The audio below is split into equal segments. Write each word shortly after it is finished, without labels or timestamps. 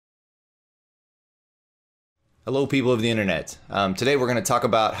Hello, people of the internet. Today we're going to talk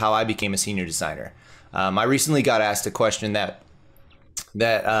about how I became a senior designer. I recently got asked a question that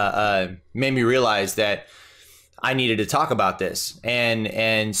made me realize that I needed to talk about this,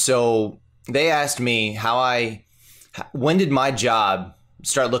 and so they asked me when did my job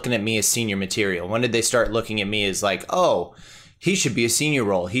start looking at me as senior material? When did they start looking at me as like, oh, he should be a senior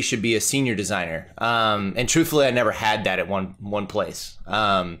role, he should be a senior designer? And truthfully, I never had that at one place.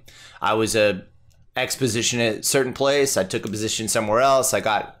 I was a X position at a certain place. I took a position somewhere else. I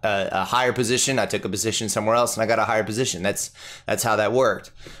got a higher position. I took a position somewhere else, and I got a higher position. That's how that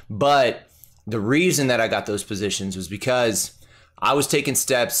worked. But the reason that I got those positions was because I was taking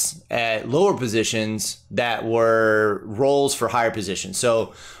steps at lower positions that were roles for higher positions.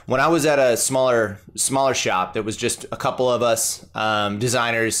 So when I was at a smaller shop, there was just a couple of us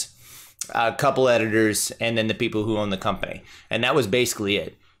designers, a couple editors, and then the people who own the company, and that was basically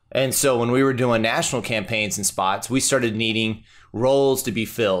it. And so when we were doing national campaigns and spots, we started needing roles to be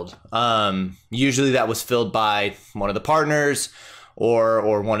filled. Usually that was filled by one of the partners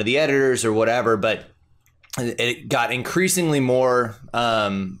or one of the editors or whatever, but it got increasingly more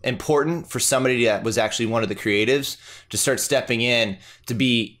important for somebody that was actually one of the creatives to start stepping in to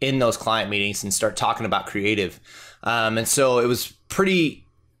be in those client meetings and start talking about creative. And so it was pretty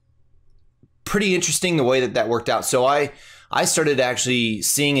interesting the way that worked out. So I started actually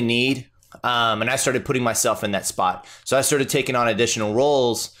seeing a need, and I started putting myself in that spot. So I started taking on additional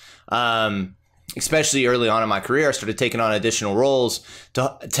roles, especially early on in my career. I started taking on additional roles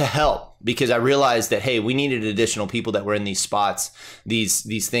to help, because I realized that, hey, we needed additional people that were in these spots,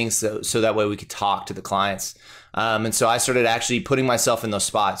 these things, so that way we could talk to the clients. And so I started actually putting myself in those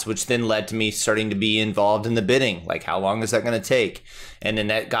spots, which then led to me starting to be involved in the bidding. Like, how long is that going to take? And then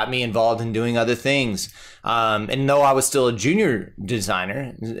that got me involved in doing other things. And though I was still a junior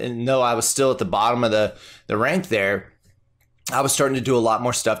designer, and though I was still at the bottom of the rank there, I was starting to do a lot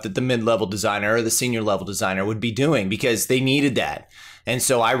more stuff that the mid-level designer or the senior level designer would be doing, because they needed that. And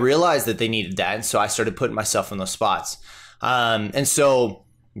so I realized that they needed that. And so I started putting myself in those spots. And so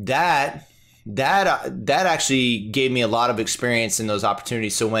that actually gave me a lot of experience in those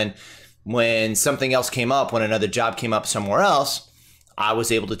opportunities. So when something else came up, when another job came up somewhere else, I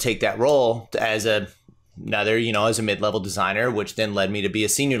was able to take that role as a mid-level designer, which then led me to be a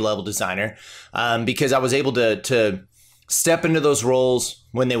senior level designer, because I was able to step into those roles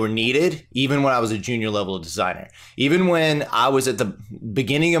when they were needed, even when I was a junior level designer. Even when I was at the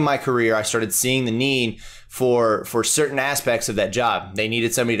beginning of my career, I started seeing the need for certain aspects of that job. They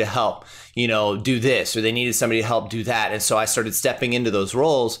needed somebody to help, do this, or they needed somebody to help do that. And so I started stepping into those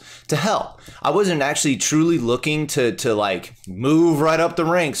roles to help. I wasn't actually truly looking to like move right up the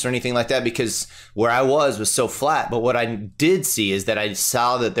ranks or anything like that, because where I was so flat. But what I did see is that I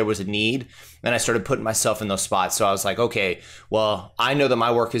saw that there was a need, and I started putting myself in those spots. So I was like, okay, well, I know that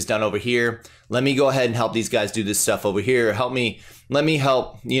my work is done over here. Let me go ahead and help these guys do this stuff over here. Let me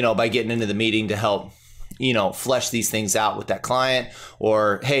help, by getting into the meeting to help, flesh these things out with that client.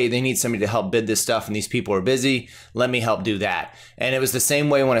 Or, hey, they need somebody to help bid this stuff and these people are busy. Let me help do that. And it was the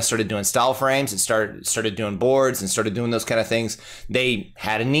same way when I started doing style frames and started doing boards and started doing those kind of things. They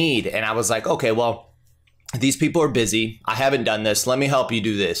had a need, and I was like, okay, well, these people are busy. I haven't done this. Let me help you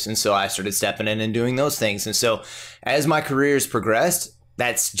do this. And so I started stepping in and doing those things. And so as my career has progressed,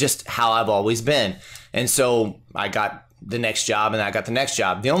 that's just how I've always been. And so I got the next job, and I got the next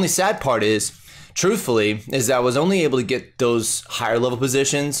job. The only sad part is, truthfully, is that I was only able to get those higher level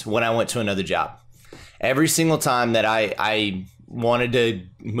positions when I went to another job. Every single time that I wanted to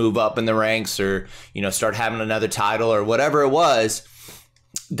move up in the ranks, or, start having another title or whatever it was,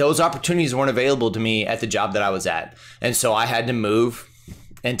 those opportunities weren't available to me at the job that I was at. And so I had to move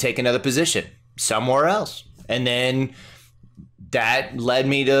and take another position somewhere else. And then that led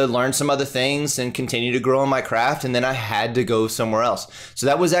me to learn some other things and continue to grow in my craft. And then I had to go somewhere else. So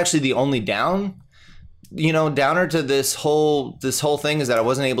that was actually the only downer to this whole thing, is that I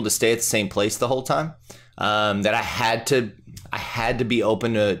wasn't able to stay at the same place the whole time. That I had to be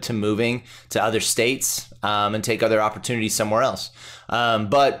open to moving to other states, and take other opportunities somewhere else.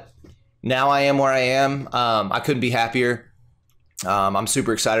 But now I am where I am. I couldn't be happier. I'm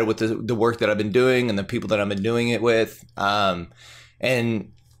super excited with the work that I've been doing and the people that I've been doing it with.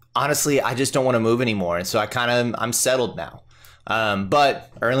 And honestly, I just don't want to move anymore. And so I'm settled now.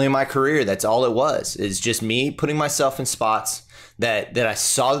 But early in my career, that's all it was, is just me putting myself in spots that I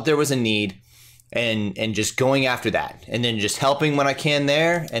saw that there was a need. and just going after that, and then just helping when I can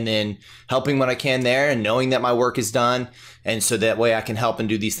there, and then helping when I can there, and knowing that my work is done, and so that way I can help and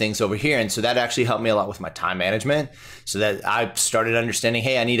do these things over here. And so that actually helped me a lot with my time management, so that I started understanding,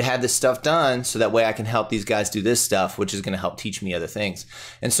 hey, I need to have this stuff done so that way I can help these guys do this stuff, which is going to help teach me other things.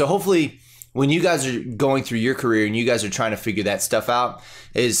 And so hopefully when you guys are going through your career and you guys are trying to figure that stuff out,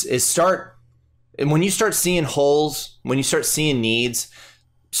 and when you start seeing holes, when you start seeing needs,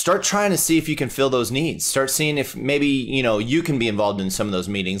 start trying to see if you can fill those needs. Start seeing if maybe, you can be involved in some of those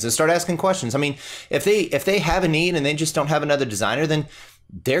meetings, and start asking questions. I mean, if they have a need and they just don't have another designer, then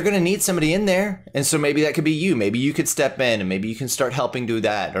they're going to need somebody in there. And so maybe that could be you. Maybe you could step in and maybe you can start helping do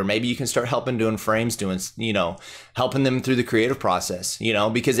that. Or maybe you can start helping doing frames, helping them through the creative process,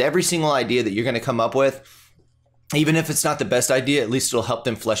 because every single idea that you're going to come up with, even if it's not the best idea, at least it'll help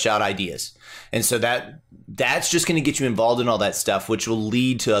them flesh out ideas. And so that's just going to get you involved in all that stuff, which will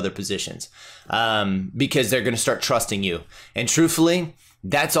lead to other positions, because they're going to start trusting you. And truthfully,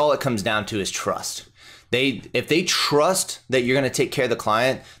 that's all it comes down to, is trust. If they trust that you're going to take care of the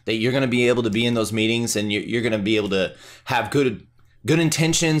client, that you're going to be able to be in those meetings, and you're going to be able to have good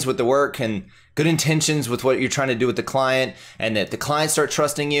intentions with the work and good intentions with what you're trying to do with the client, and that the client start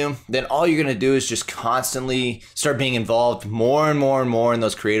trusting you, then all you're going to do is just constantly start being involved more and more and more in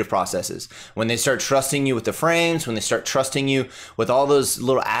those creative processes. When they start trusting you with the frames, when they start trusting you with all those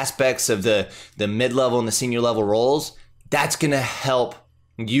little aspects of the mid-level and the senior level roles, that's going to help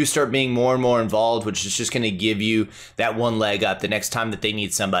you start being more and more involved, which is just going to give you that one leg up the next time that they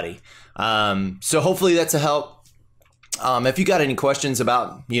need somebody. So hopefully that's a help. If you got any questions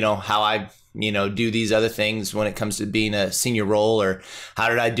about, how I do these other things when it comes to being a senior role, or how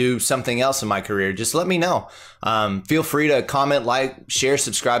did I do something else in my career, just let me know. Feel free to comment, like, share,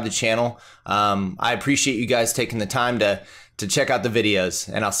 subscribe to the channel. I appreciate you guys taking the time to check out the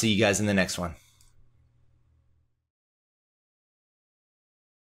videos, and I'll see you guys in the next one.